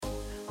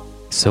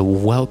So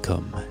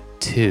welcome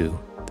to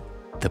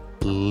the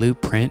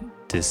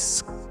Blueprint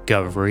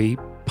Discovery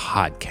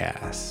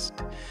Podcast.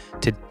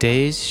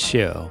 Today's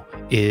show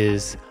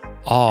is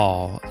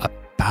all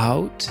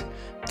about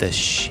the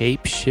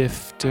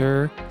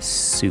Shapeshifter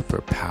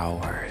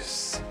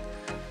Superpowers.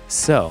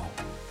 So,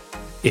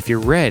 if you're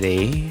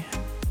ready,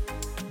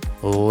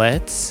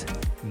 let's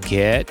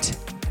get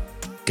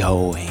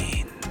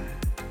going.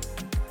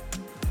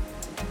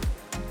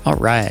 All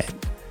right,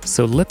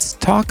 so let's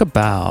talk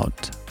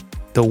about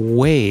the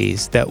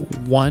ways that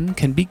one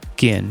can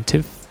begin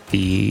to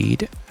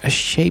feed a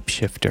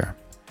shapeshifter.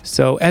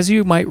 So as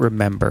you might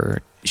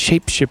remember,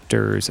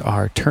 shapeshifters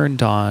are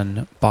turned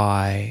on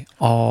by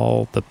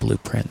all the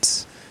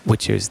blueprints,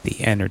 which is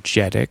the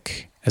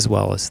energetic, as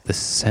well as the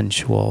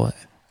sensual,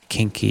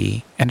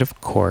 kinky, and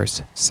of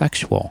course,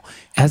 sexual.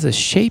 As a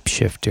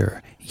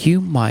shapeshifter, you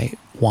might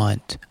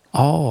want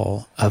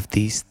all of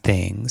these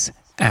things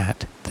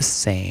at the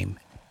same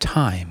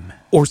time.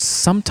 Or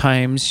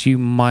sometimes you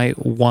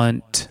might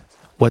want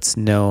what's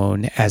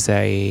known as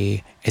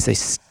a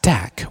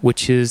stack,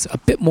 which is a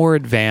bit more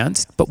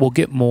advanced, but we'll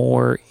get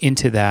more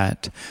into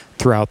that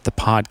throughout the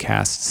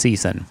podcast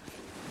season.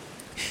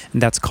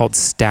 And that's called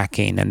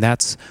stacking. And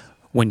that's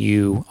when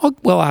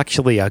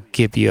I'll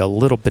give you a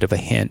little bit of a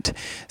hint.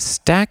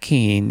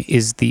 Stacking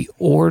is the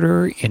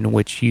order in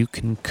which you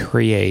can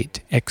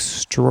create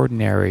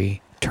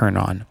extraordinary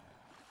turn-on.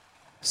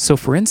 So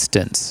for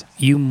instance,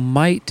 you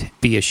might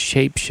be a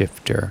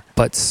shapeshifter,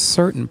 but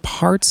certain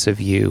parts of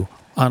you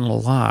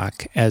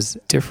unlock as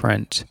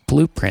different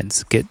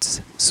blueprints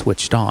get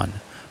switched on.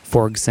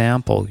 For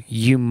example,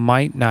 you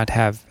might not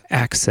have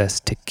access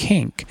to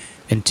kink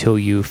until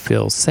you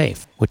feel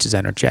safe, which is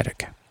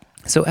energetic.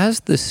 So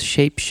as the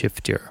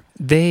shapeshifter,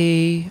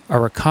 they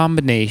are a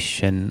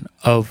combination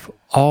of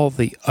all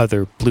the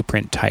other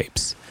blueprint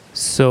types.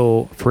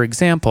 So for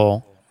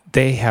example,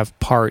 they have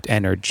part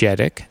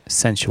energetic,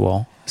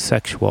 sensual,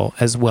 sexual,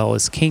 as well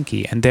as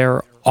kinky, and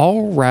they're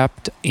all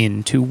wrapped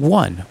into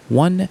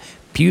one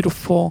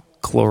beautiful,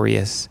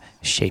 glorious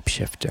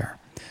shapeshifter.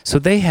 So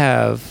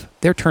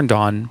they're turned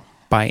on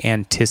by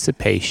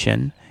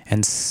anticipation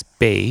and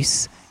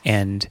space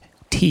and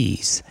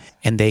tease,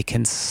 and they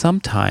can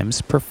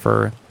sometimes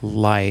prefer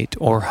light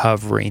or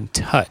hovering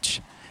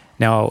touch.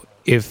 Now,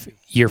 if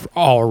you're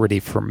already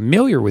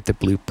familiar with the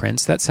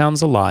blueprints, that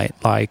sounds a lot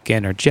like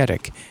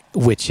energetic,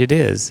 which it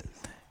is.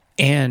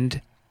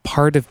 And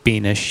part of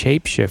being a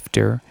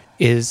shapeshifter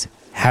is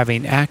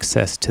having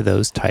access to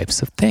those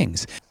types of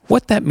things.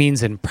 What that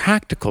means in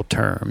practical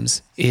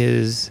terms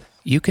is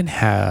you can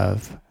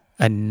have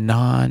a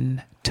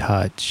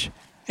non-touch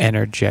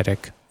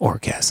energetic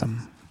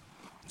orgasm.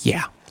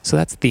 Yeah, so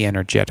that's the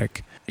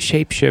energetic.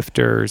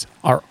 Shapeshifters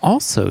are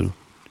also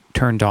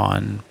turned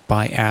on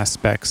by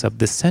aspects of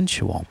the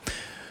sensual,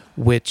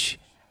 which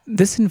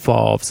this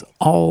involves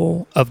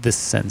all of the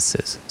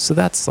senses. So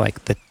that's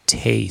like the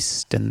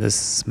taste and the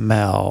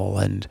smell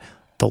and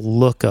the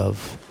look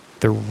of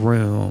the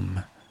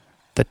room,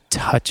 the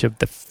touch of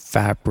the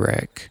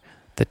fabric,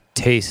 the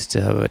taste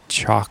of a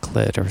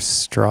chocolate or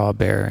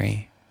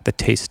strawberry, the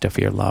taste of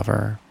your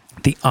lover,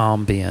 the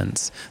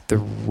ambience, the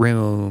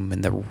room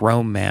and the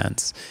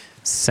romance,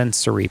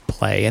 sensory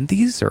play. And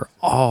these are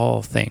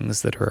all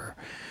things that are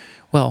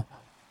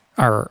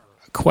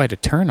quite a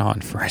turn on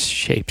for a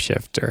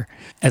shapeshifter,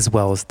 as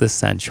well as the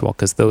sensual,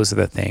 because those are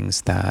the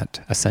things that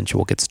a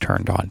sensual gets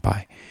turned on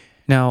by.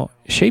 Now,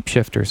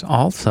 shapeshifters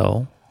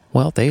also,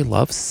 they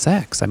love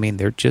sex. I mean,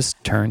 they're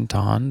just turned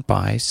on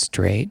by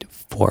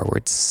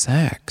straightforward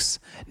sex.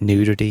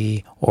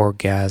 Nudity,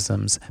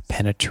 orgasms,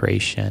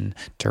 penetration,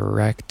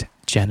 direct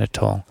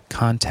genital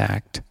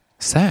contact,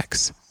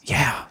 sex.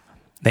 Yeah,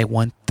 they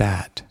want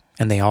that.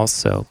 And they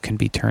also can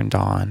be turned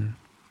on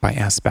by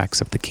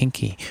aspects of the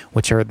kinky,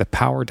 which are the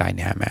power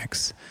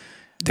dynamics.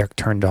 They're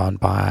turned on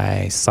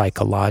by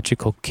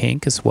psychological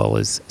kink as well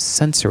as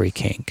sensory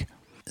kink.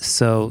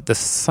 So the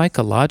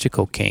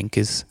psychological kink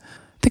is,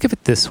 think of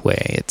it this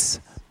way, it's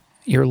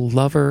your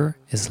lover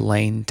is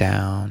laying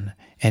down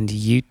and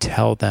you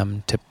tell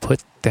them to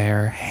put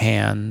their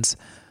hands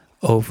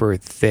over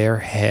their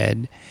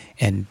head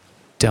and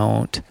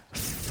don't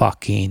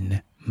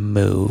fucking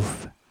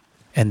move.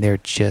 And they're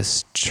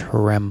just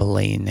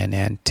trembling in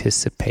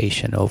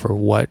anticipation over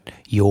what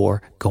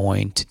you're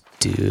going to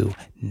do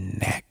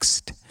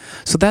next.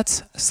 So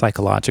that's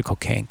psychological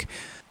kink.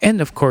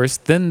 And of course,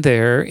 then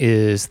there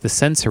is the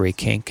sensory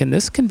kink. And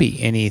this can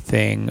be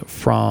anything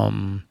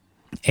from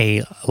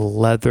a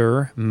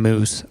leather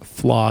moose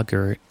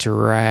flogger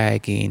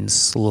dragging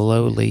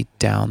slowly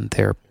down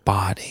their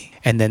body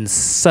and then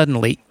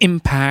suddenly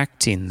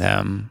impacting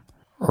them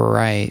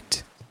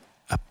right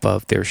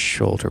above their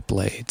shoulder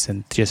blades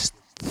and just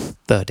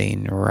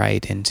thudding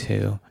right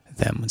into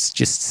them. It's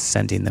just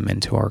sending them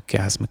into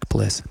orgasmic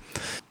bliss.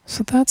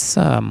 So that's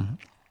a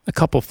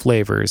couple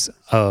flavors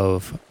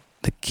of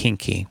the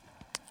kinky.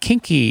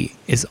 Kinky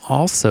is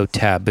also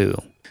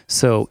taboo.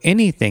 So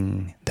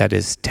anything that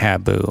is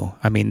taboo,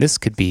 I mean, this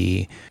could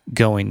be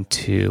going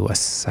to a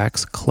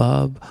sex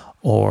club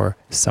or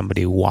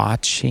somebody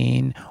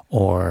watching,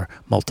 or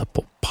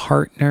multiple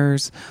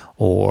partners,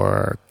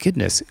 or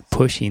goodness,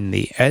 pushing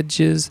the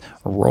edges,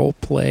 role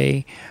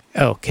play.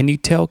 Oh, can you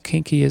tell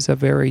kinky is a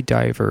very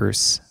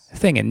diverse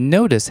thing? And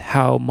notice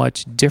how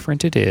much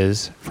different it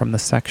is from the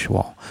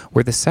sexual,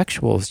 where the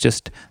sexual is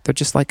they're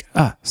just like,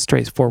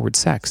 straightforward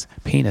sex.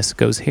 Penis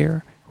goes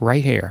here,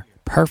 right here,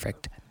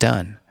 perfect,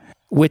 done.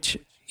 Which,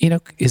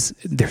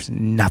 there's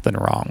nothing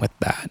wrong with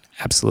that.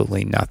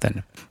 Absolutely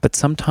nothing. But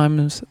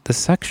sometimes the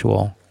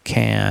sexual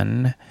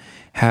can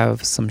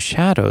have some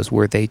shadows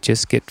where they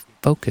just get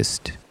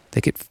focused.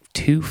 They get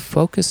too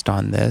focused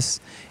on this,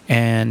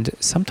 and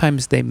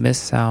sometimes they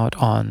miss out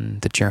on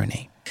the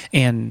journey.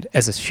 And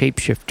as a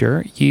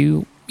shapeshifter,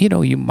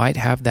 you might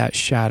have that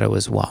shadow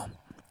as well.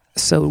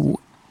 So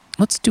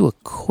let's do a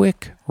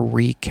quick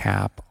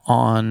recap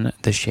on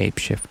the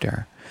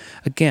shapeshifter.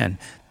 Again,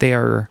 they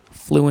are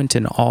fluent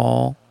in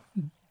all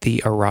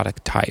the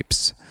erotic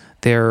types.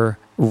 They're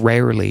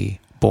rarely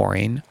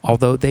boring,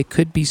 although they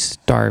could be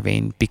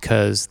starving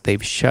because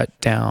they've shut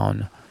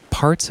down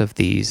parts of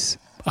these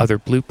other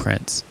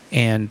blueprints,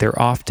 and they're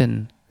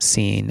often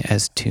seen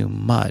as too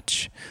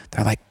much.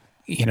 They're like,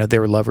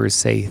 their lovers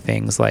say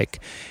things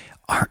like,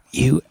 "Aren't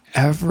you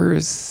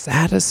ever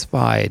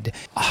satisfied?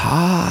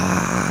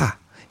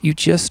 You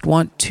just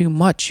want too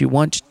much. You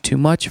want too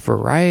much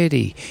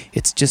variety.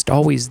 It's just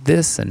always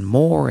this and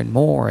more and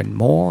more and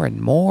more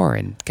and more."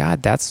 And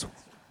God, that's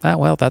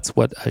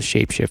what a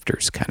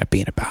shapeshifter's kind of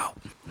being about.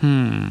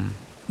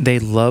 They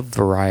love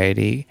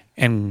variety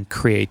and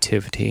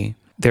creativity.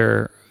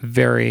 They're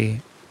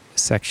very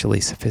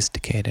sexually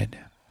sophisticated.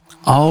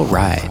 All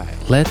right,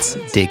 let's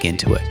dig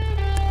into it.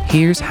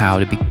 Here's how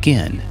to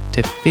begin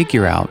to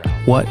figure out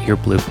what your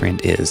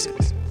blueprint is.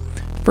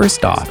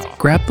 First off,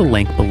 grab the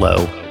link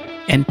below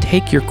and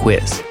take your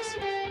quiz.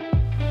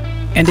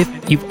 And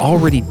if you've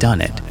already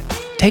done it,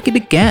 take it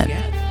again.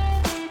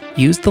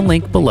 Use the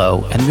link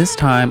below, and this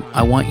time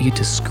I want you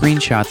to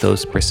screenshot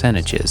those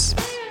percentages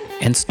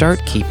and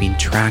start keeping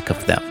track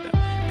of them,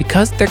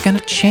 because they're going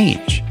to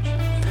change.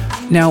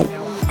 Now,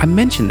 I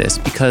mention this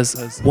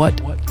because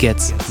what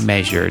gets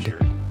measured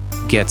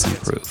gets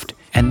improved,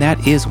 and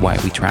that is why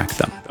we track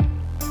them.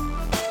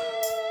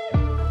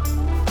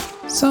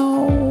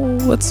 So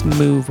let's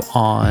move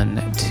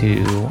on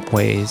to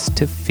ways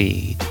to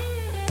feed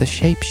the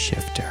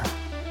shapeshifter.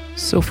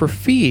 So for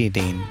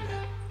feeding,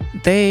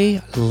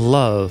 they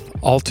love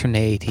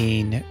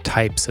alternating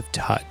types of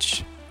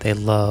touch. They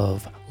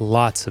love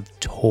lots of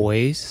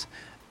toys.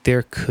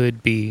 There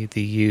could be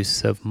the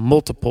use of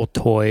multiple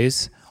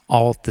toys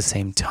all at the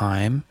same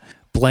time,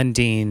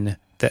 blending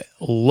the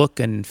look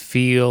and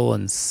feel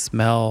and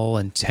smell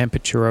and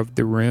temperature of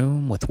the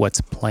room with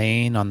what's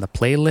playing on the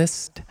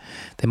playlist.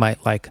 They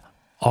might like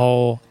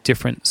all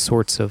different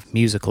sorts of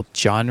musical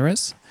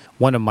genres.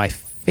 One of my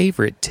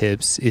favorite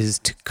tips is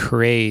to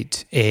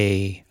create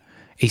a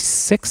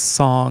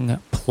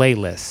 6-song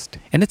playlist,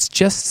 and it's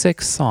just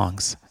 6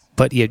 songs,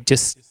 but you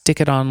just stick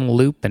it on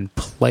loop and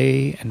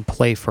play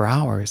for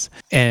hours.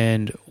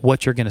 And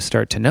what you're going to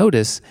start to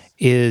notice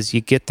is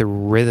you get the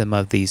rhythm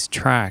of these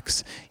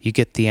tracks. You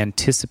get the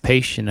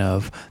anticipation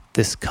of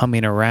this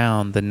coming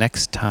around the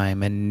next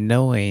time, and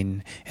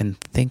knowing and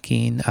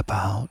thinking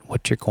about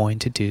what you're going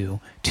to do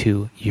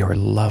to your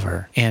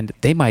lover. And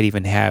they might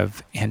even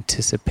have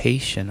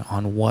anticipation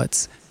on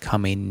what's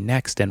coming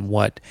next and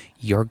what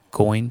you're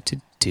going to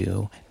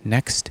do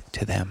next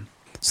to them.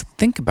 So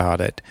think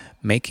about it,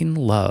 making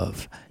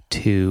love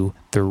to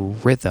the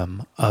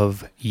rhythm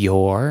of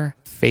your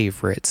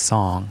favorite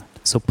song.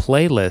 So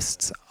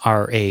playlists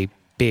are a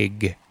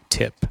big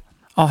tip.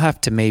 I'll have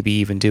to maybe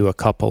even do a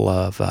couple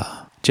of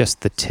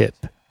Just the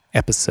Tip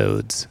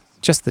episodes,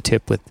 Just the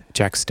Tip with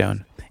Jack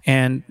Stone.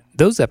 And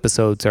those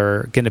episodes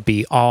are going to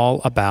be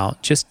all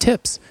about just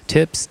tips,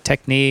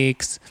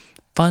 techniques,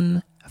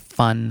 fun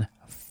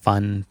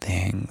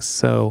things.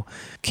 So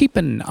keep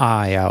an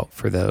eye out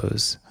for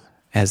those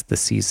as the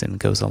season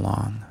goes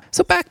along.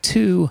 So back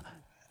to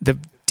the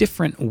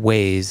different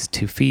ways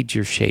to feed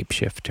your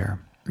shapeshifter.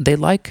 They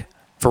like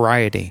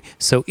variety,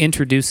 so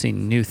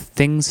introducing new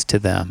things to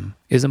them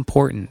is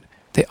important.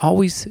 They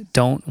always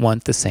don't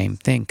want the same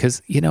thing,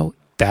 because,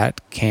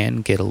 that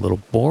can get a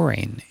little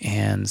boring.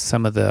 And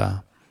some of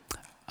the,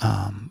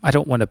 I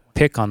don't want to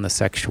pick on the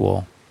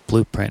sexual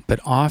blueprint, but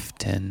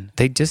often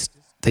they just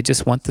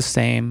want the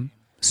same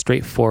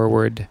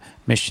straightforward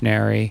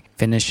missionary,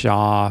 finish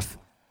off,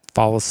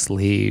 fall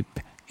asleep.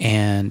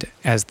 And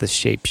as the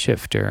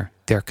shapeshifter,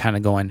 they're kind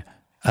of going,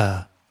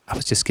 I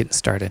was just getting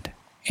started.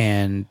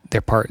 And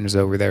their partner's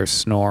over there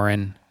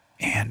snoring.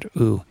 And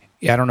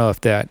I don't know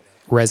if that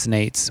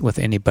resonates with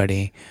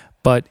anybody,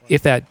 but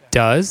if that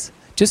does,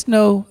 just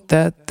know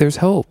that there's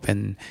hope.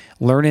 And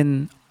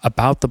learning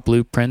about the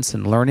blueprints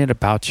and learning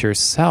about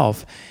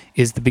yourself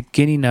is the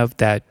beginning of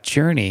that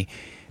journey.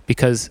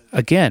 Because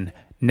again,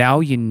 now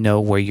you know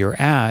where you're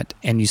at,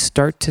 and you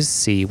start to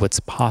see what's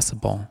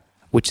possible,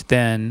 which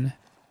then,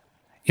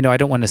 I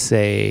don't want to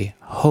say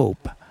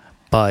hope,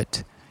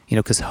 but,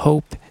 because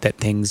hope that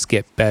things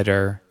get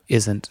better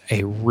isn't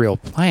a real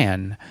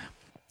plan.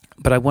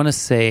 But I want to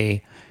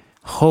say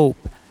hope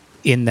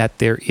in that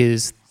there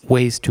is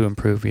ways to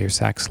improve your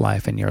sex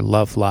life and your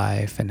love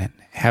life and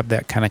have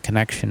that kind of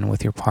connection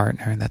with your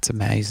partner. That's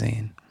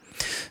amazing.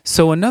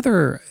 So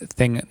another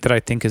thing that I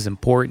think is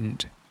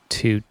important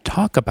to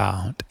talk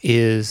about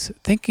is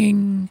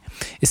thinking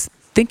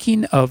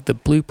of the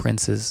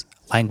blueprints as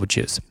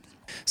languages.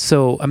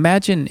 So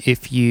imagine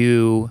if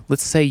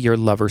let's say your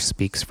lover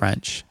speaks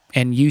French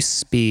and you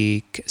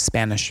speak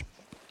Spanish.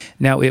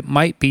 Now, it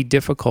might be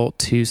difficult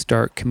to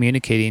start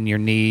communicating your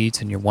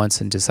needs and your wants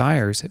and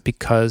desires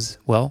because,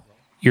 well,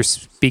 you're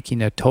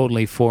speaking a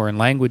totally foreign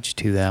language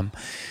to them.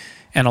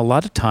 And a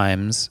lot of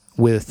times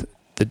with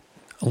the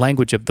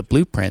language of the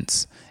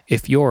blueprints,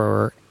 if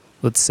you're,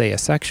 let's say,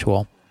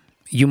 asexual,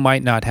 you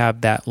might not have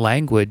that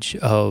language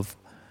of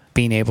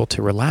being able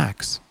to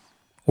relax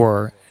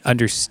or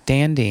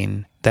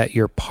understanding that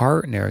your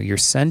partner, your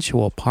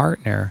sensual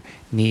partner,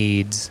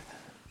 needs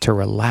to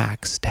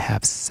relax, to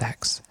have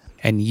sex.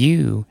 And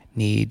you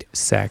need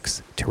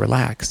sex to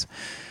relax.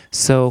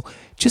 So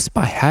just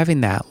by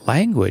having that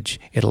language,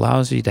 it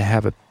allows you to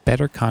have a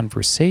better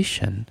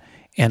conversation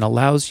and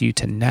allows you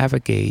to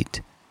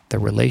navigate the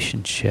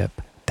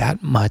relationship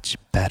that much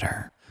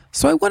better.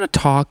 So I want to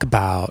talk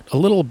a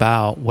little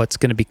about what's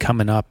going to be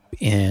coming up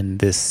in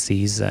this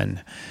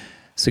season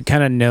so you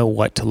kind of know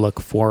what to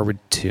look forward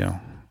to.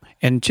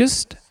 And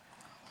just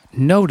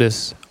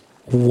notice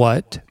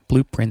what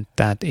blueprint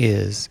that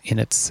is in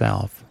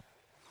itself.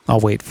 I'll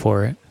wait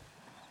for it.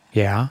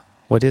 Yeah?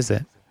 What is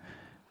it?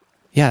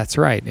 Yeah, that's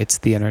right. It's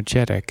the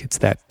energetic. It's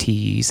that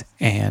tease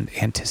and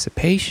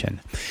anticipation.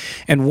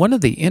 And one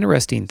of the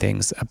interesting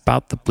things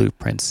about the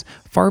blueprints,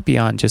 far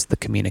beyond just the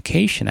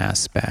communication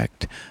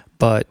aspect,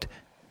 but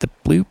the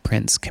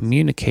blueprints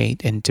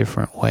communicate in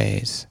different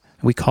ways.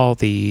 We call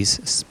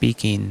these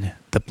speaking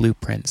the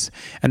blueprints.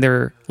 And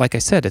they're, like I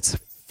said, it's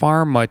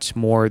far much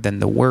more than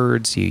the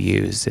words you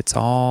use. It's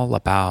all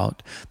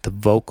about the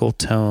vocal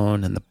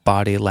tone and the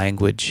body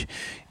language,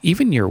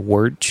 even your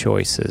word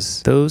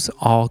choices. Those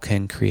all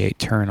can create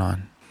turn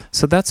on.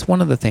 So that's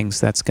one of the things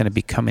that's going to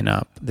be coming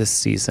up this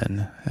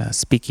season,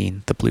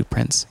 speaking the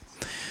blueprints.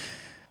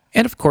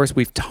 And of course,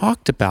 we've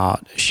talked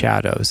about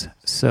shadows.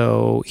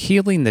 So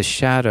healing the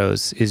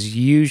shadows is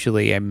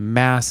usually a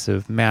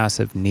massive,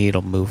 massive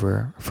needle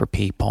mover for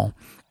people.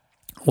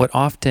 What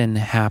often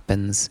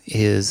happens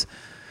is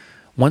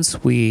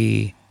once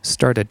we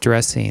start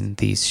addressing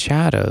these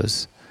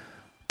shadows,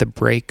 the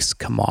brakes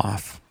come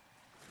off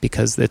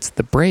because it's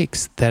the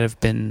brakes that have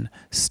been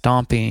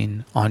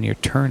stomping on your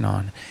turn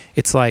on.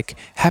 It's like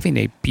having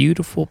a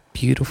beautiful,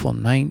 beautiful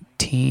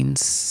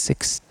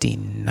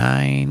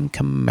 1969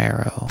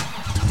 Camaro.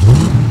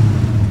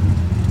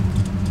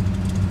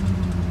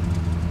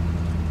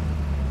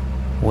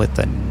 With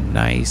a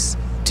nice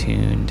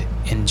tuned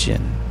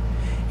engine.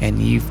 And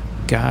you've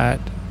got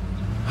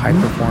high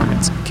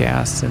performance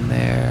gas in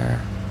there.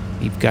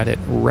 You've got it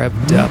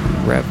revved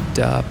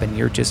up, and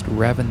you're just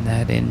revving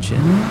that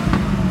engine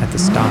at the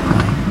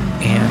stoplight,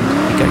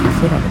 and you got your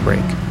foot on the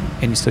brake.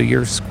 And so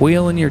you're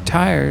squealing your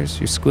tires,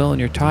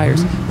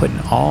 putting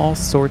all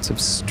sorts of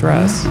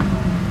stress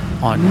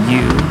on you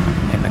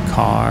and the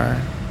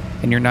car,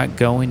 and you're not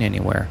going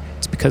anywhere.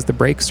 It's because the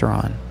brakes are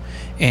on.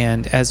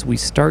 And as we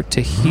start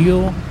to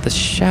heal the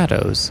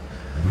shadows,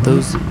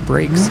 those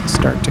brakes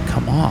start to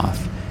come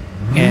off.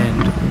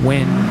 And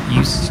when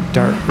you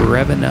start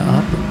revving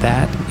up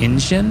that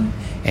engine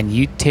and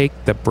you take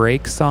the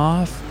brakes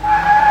off,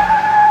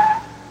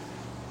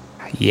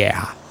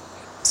 yeah.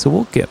 So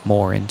we'll get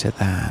more into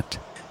that.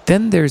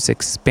 Then there's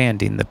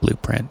expanding the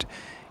blueprint.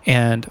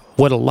 And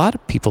what a lot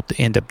of people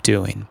end up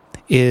doing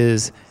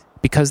is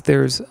because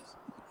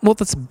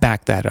let's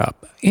back that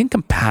up.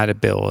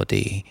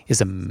 Incompatibility is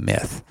a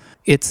myth.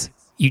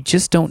 You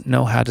just don't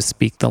know how to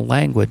speak the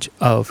language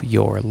of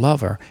your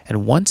lover.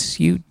 And once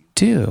you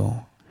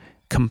do,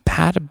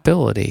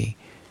 compatibility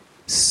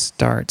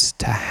starts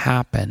to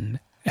happen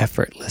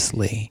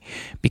effortlessly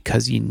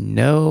because you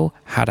know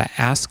how to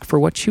ask for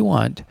what you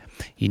want,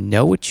 you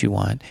know what you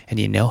want, and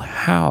you know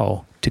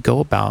how to go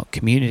about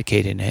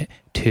communicating it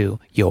to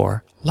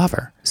your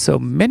lover. So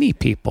many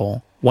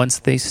people, once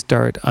they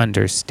start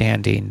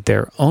understanding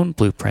their own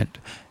blueprint,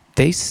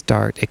 they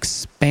start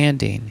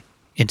expanding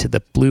into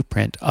the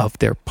blueprint of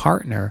their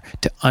partner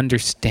to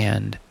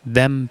understand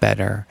them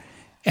better.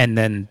 And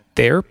then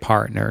their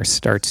partner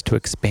starts to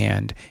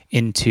expand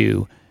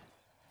into,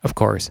 of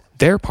course,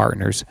 their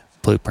partner's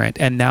blueprint.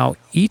 And now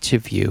each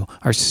of you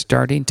are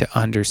starting to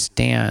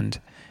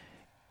understand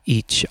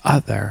each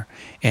other.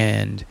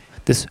 And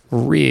this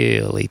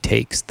really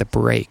takes the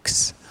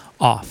brakes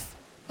off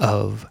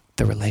of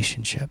the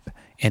relationship.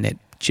 And it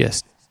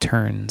just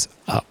turns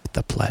up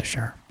the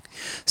pleasure.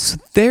 So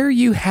there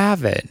you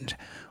have it.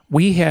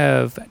 We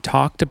have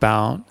talked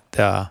about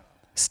the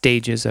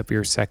stages of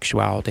your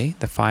sexuality,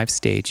 the 5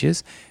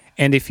 stages.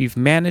 And if you've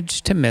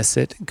managed to miss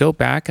it, go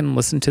back and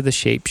listen to the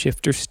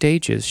Shapeshifter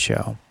Stages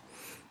show.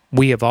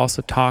 We have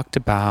also talked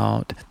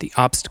about the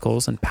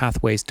obstacles and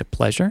pathways to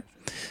pleasure.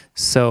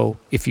 So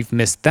if you've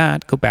missed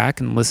that, go back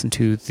and listen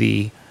to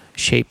the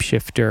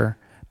Shapeshifter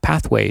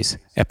Pathways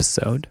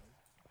episode.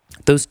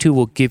 Those two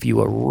will give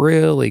you a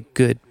really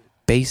good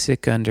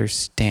basic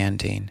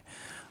understanding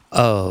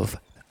of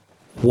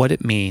what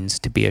it means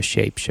to be a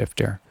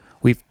shapeshifter.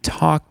 We've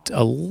talked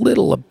a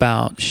little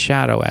about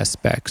shadow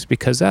aspects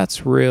because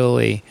that's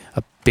really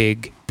a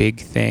big, big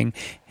thing.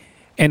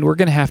 And we're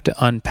going to have to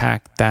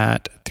unpack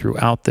that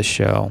throughout the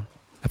show.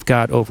 I've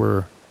got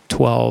over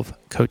 12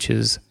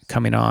 coaches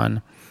coming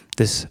on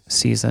this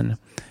season,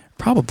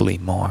 probably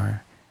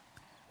more.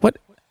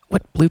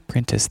 What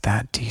blueprint is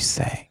that, do you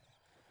say?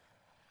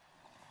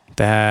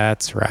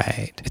 That's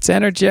right. It's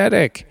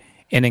energetic.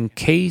 And in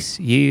case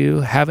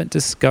you haven't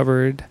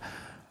discovered,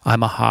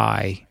 I'm a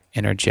high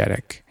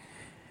energetic.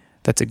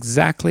 That's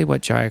exactly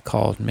what Jaya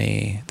called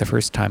me the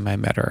first time I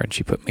met her, and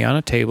she put me on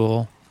a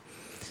table.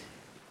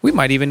 We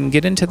might even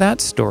get into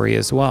that story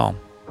as well.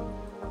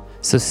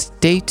 So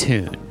stay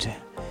tuned.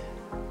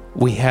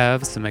 We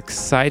have some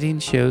exciting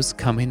shows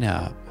coming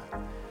up.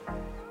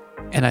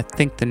 And I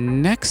think the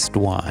next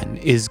one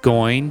is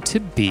going to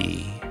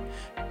be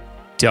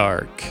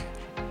dark,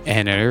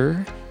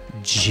 energetic.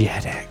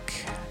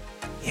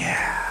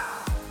 Yeah.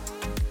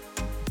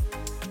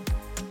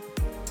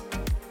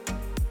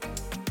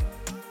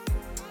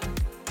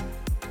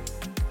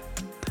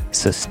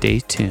 So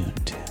stay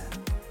tuned.